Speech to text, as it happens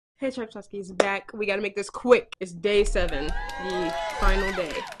Hey, Sasukei is back. We gotta make this quick. It's day 7, the final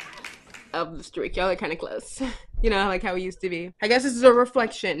day of the streak. Y'all are kind of close. You know, like how we used to be. I guess this is a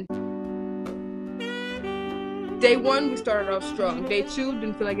reflection. Day 1, we started off strong. Day 2,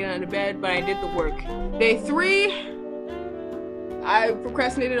 didn't feel like getting out of bed, but I did the work. Day 3, I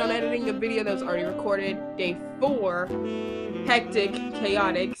procrastinated on editing a video that was already recorded. Day 4, hectic,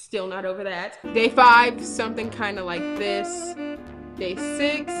 chaotic, still not over that. Day 5, something kind of like this. Day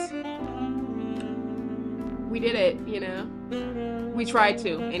 6, we did it, you know? We tried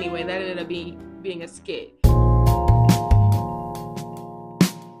to. Anyway, that ended up being a skit.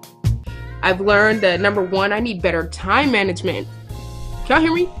 I've learned that number 1, I need better time management. Can y'all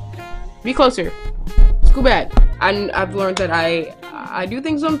hear me? Be closer. Scoot back. I've learned that I do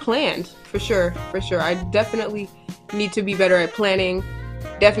things unplanned, for sure. I definitely need to be better at planning.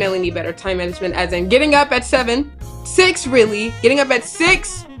 Definitely need better time management, as in getting up at 6 really, getting up at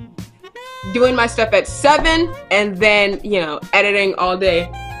 6, doing my stuff at 7, and then, you know, editing all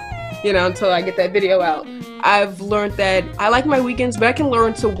day, you know, until I get that video out. I've learned that I like my weekends, but I can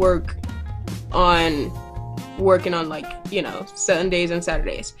learn to working on, like, you know, Sundays and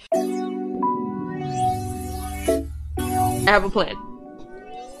Saturdays. I have a plan.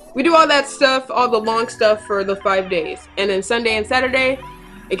 We do all that stuff, all the long stuff for the 5 days, and then Sunday and Saturday,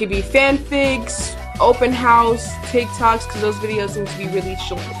 it could be fanfics, open house, TikToks, because those videos seem to be really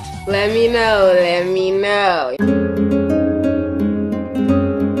short. Let me know.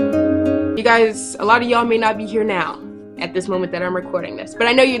 You guys, a lot of y'all may not be here now, at this moment that I'm recording this, but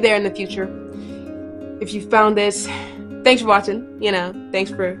I know you're there in the future. If you found this, thanks for watching, you know,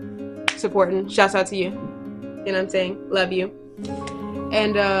 thanks for supporting. Shouts out to you. You know what I'm saying? Love you.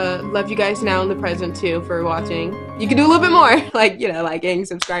 And love you guys now in the present too for watching. You can do a little bit more, like, you know, liking,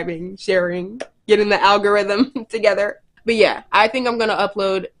 subscribing, sharing, getting the algorithm together. But yeah, I think I'm gonna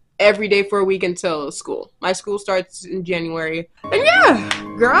upload every day for a week until school. My school starts in January. And yeah,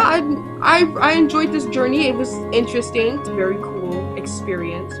 girl, I enjoyed this journey. It was interesting. It's a very cool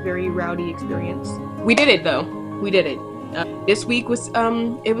experience, very rowdy experience. We did it though. We did it. This week was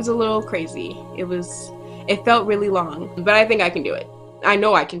it was a little crazy. It felt really long, but I think I can do it. I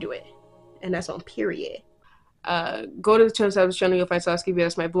know I can do it, and that's on period. Go to the channel, you'll find SASUKEII.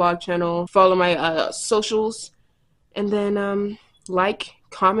 That's my vlog channel. Follow my socials, and then like,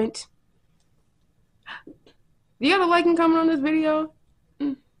 comment. You gotta like and comment on this video.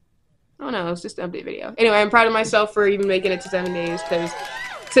 Oh no, it's just an update video. Anyway, I'm proud of myself for even making it to 7 days, because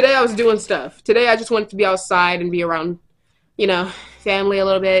today I was doing stuff. Today I just wanted to be outside and be around, you know, family a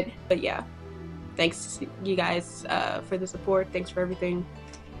little bit. But yeah. Thanks you guys for the support. Thanks for everything.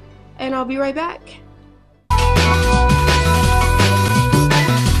 And I'll be right back.